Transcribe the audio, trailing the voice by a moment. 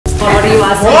What are you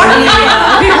asking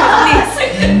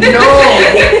me? No!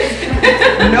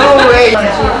 No way!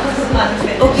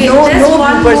 Okay, No, just no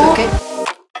one bloopers, more. okay?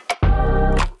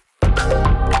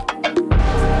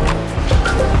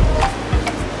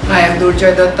 Hi, I'm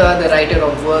Durjoy Datta, the writer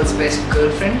of World's Best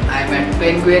Girlfriend. I'm at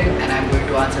Penguin and I'm going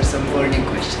to answer some burning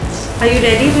questions. Are you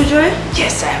ready, Durjoy?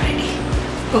 Yes, I'm ready.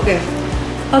 Okay.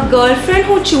 A girlfriend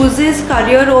who chooses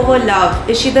career over love,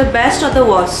 is she the best or the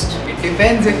worst? It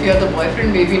depends. If you're the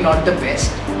boyfriend, maybe not the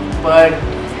best. But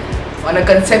on a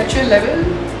conceptual level,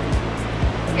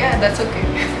 yeah, that's okay.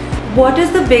 What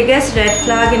is the biggest red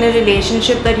flag in a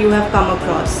relationship that you have come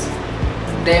across?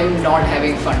 Them not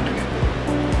having fun together.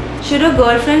 Should a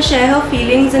girlfriend share her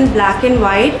feelings in black and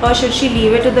white, or should she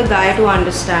leave it to the guy to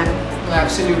understand? No,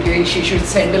 absolutely. She should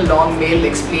send a long mail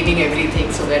explaining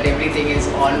everything so that everything is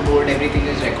on board, everything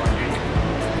is recorded.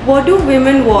 What do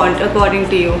women want according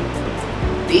to you?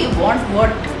 They want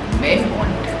what men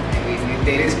want. I mean,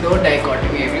 there is no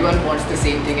dichotomy. Everyone wants the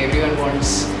same thing. Everyone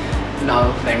wants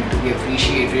love and to be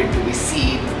appreciated, to be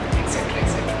seen, etc.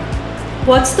 etc.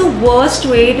 What's the worst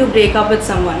way to break up with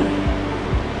someone?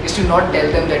 Is to not tell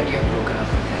them that you have broken up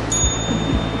with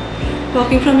them.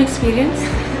 Talking from experience?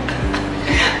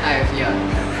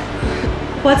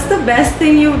 Yeah. What's the best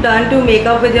thing you've done to make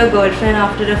up with your girlfriend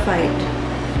after a fight?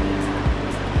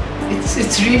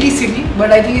 It's really silly,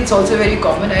 but I think it's also very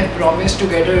common. I've promised to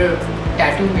get a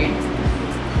tattoo made.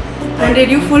 And did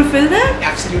you fulfill that?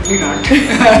 Absolutely not.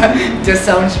 Just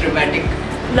sounds dramatic.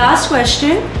 Last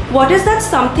question. What is that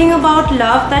something about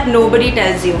love that nobody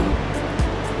tells you?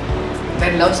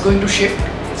 Then love's going to shift.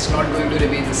 It's not going to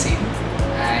remain the same.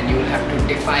 And you will have to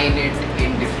define it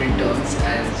in different terms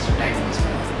as time goes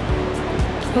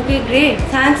by. Okay, great.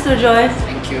 Thanks, Durjoy.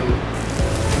 Thank you.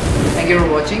 Thank you for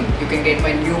watching. You can get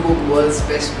my new book, World's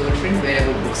Best Girlfriend,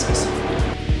 wherever books are sold.